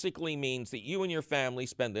 It basically means that you and your family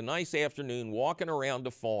spend a nice afternoon walking around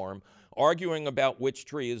a farm, arguing about which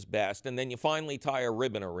tree is best, and then you finally tie a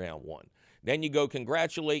ribbon around one. Then you go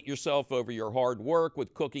congratulate yourself over your hard work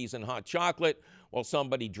with cookies and hot chocolate while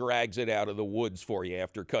somebody drags it out of the woods for you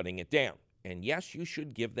after cutting it down. And yes, you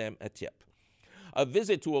should give them a tip. A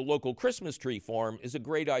visit to a local Christmas tree farm is a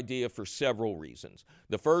great idea for several reasons.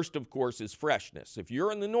 The first, of course, is freshness. If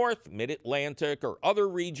you're in the north, mid-Atlantic, or other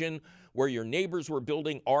region where your neighbors were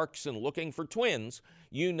building arks and looking for twins,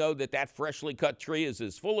 you know that that freshly cut tree is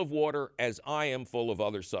as full of water as I am full of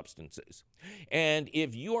other substances. And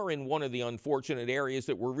if you are in one of the unfortunate areas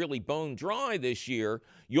that were really bone dry this year,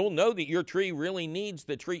 you'll know that your tree really needs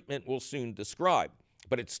the treatment we'll soon describe.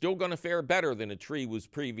 But it's still going to fare better than a tree was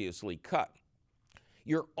previously cut.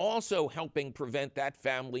 You're also helping prevent that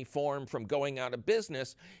family farm from going out of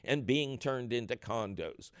business and being turned into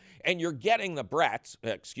condos. And you're getting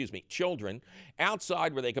the children,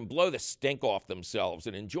 outside where they can blow the stink off themselves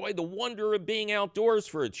and enjoy the wonder of being outdoors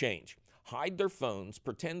for a change. Hide their phones,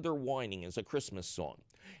 pretend they're whining as a Christmas song.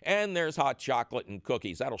 And there's hot chocolate and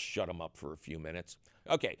cookies. That'll shut them up for a few minutes.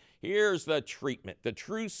 Okay, here's the treatment, the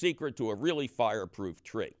true secret to a really fireproof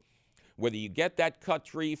tree. Whether you get that cut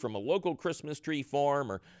tree from a local Christmas tree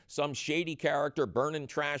farm or some shady character burning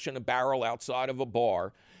trash in a barrel outside of a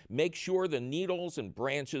bar, make sure the needles and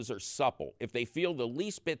branches are supple. If they feel the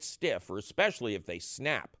least bit stiff, or especially if they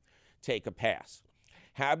snap, take a pass.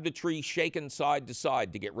 Have the tree shaken side to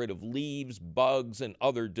side to get rid of leaves, bugs, and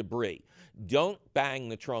other debris. Don't bang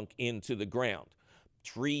the trunk into the ground.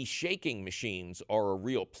 Tree shaking machines are a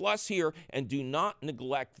real plus here, and do not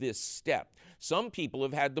neglect this step. Some people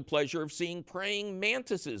have had the pleasure of seeing praying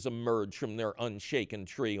mantises emerge from their unshaken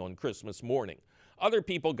tree on Christmas morning. Other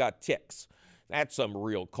people got ticks. That's some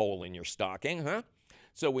real coal in your stocking, huh?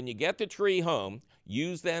 So when you get the tree home,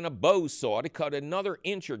 use then a bow saw to cut another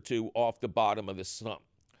inch or two off the bottom of the stump.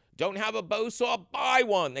 Don't have a bow saw? Buy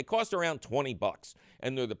one. They cost around $20,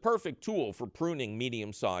 and they're the perfect tool for pruning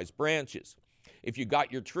medium-sized branches. If you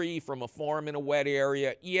got your tree from a farm in a wet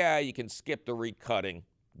area, yeah, you can skip the recutting.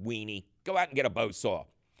 Weenie. Go out and get a bow saw.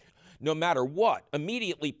 No matter what,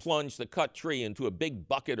 immediately plunge the cut tree into a big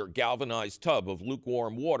bucket or galvanized tub of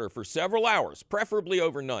lukewarm water for several hours, preferably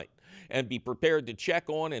overnight, and be prepared to check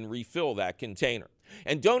on and refill that container.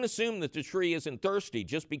 And don't assume that the tree isn't thirsty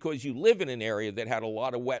just because you live in an area that had a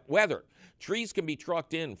lot of wet weather. Trees can be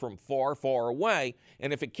trucked in from far, far away,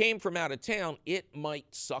 and if it came from out of town, it might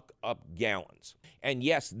suck up gallons. And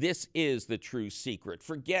yes, this is the true secret.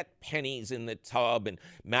 Forget pennies in the tub and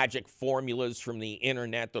magic formulas from the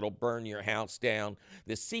internet that'll burn your house down.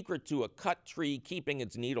 The secret to a cut tree keeping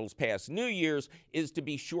its needles past New Year's is to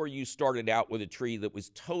be sure you started out with a tree that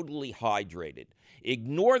was totally hydrated.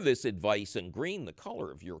 Ignore this advice and green the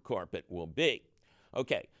color of your carpet will be.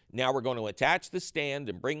 Okay, now we're going to attach the stand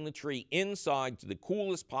and bring the tree inside to the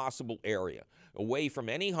coolest possible area, away from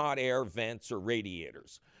any hot air, vents, or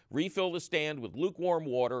radiators. Refill the stand with lukewarm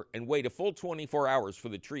water and wait a full 24 hours for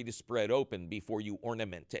the tree to spread open before you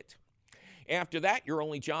ornament it. After that, your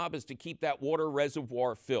only job is to keep that water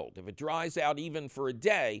reservoir filled. If it dries out even for a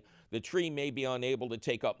day, the tree may be unable to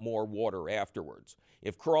take up more water afterwards.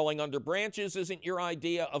 If crawling under branches isn't your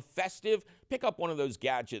idea of festive, pick up one of those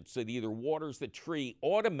gadgets that either waters the tree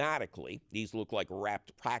automatically, these look like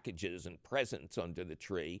wrapped packages and presents under the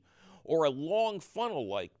tree, or a long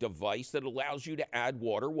funnel-like device that allows you to add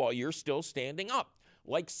water while you're still standing up,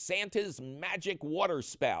 like Santa's magic water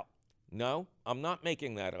spout. No, I'm not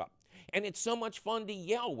making that up. And it's so much fun to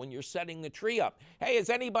yell when you're setting the tree up. Hey, has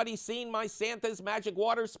anybody seen my Santa's magic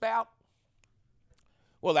water spout?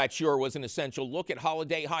 Well, that sure was an essential look at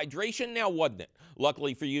holiday hydration now, wasn't it?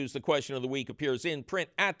 Luckily for you, the question of the week appears in print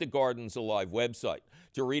at the Gardens Alive website.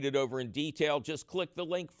 To read it over in detail, just click the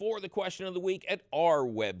link for the question of the week at our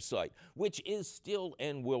website, which is still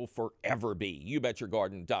and will forever be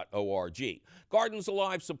youbetyourgarden.org. Gardens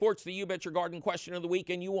Alive supports the You Bet Your Garden question of the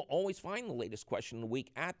week, and you will always find the latest question of the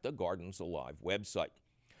week at the Gardens Alive website.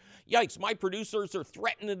 Yikes, my producers are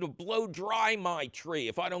threatening to blow dry my tree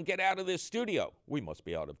if I don't get out of this studio. We must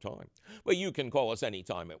be out of time. But you can call us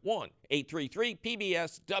anytime at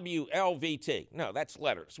 1-833-PBS-WLVT. No, that's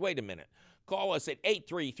letters. Wait a minute. Call us at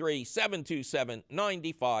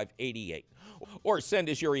 833-727-9588. Or send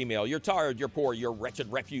us your email. You're tired, you're poor, you're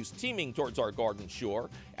wretched refuse teeming towards our garden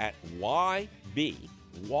shore at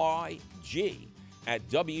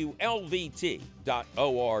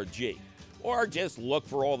ybyg@wlvt.org. Or just look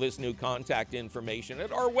for all this new contact information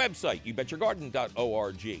at our website,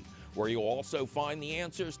 youbetyourgarden.org, where you'll also find the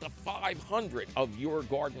answers to 500 of your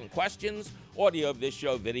garden questions, audio of this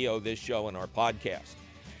show, video of this show, and our podcast.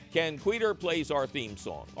 Ken Queter plays our theme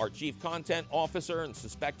song. Our chief content officer and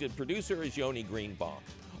suspected producer is Yoni Greenbaum.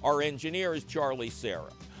 Our engineer is Charlie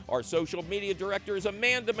Sarah. Our social media director is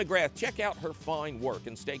Amanda McGrath. Check out her fine work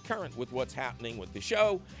and stay current with what's happening with the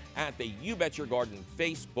show at the You Bet Your Garden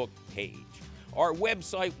Facebook page. Our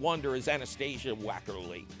website wonder is Anastasia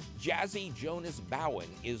Wackerly. Jazzy Jonas Bowen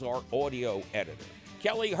is our audio editor.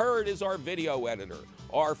 Kelly Hurd is our video editor.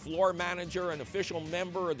 Our floor manager and official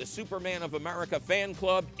member of the Superman of America fan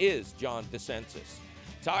club is John DeCensis.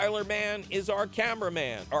 Tyler Mann is our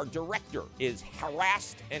cameraman. Our director is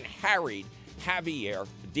harassed and harried Javier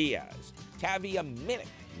Diaz. Tavia Minnick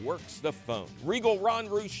works the phone. Regal Ron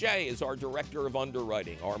Rouchet is our director of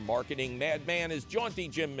underwriting. Our marketing madman is Jaunty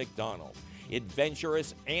Jim McDonald.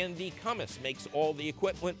 Adventurous Andy Cummis makes all the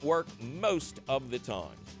equipment work most of the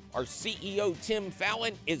time. Our CEO, Tim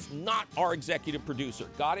Fallon, is not our executive producer.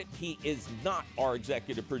 Got it? He is not our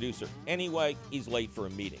executive producer. Anyway, he's late for a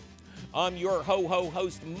meeting. I'm your ho-ho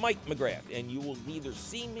host, Mike McGrath, and you will either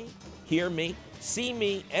see me,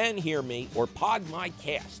 and hear me, or pod my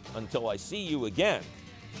cast until I see you again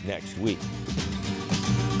next week.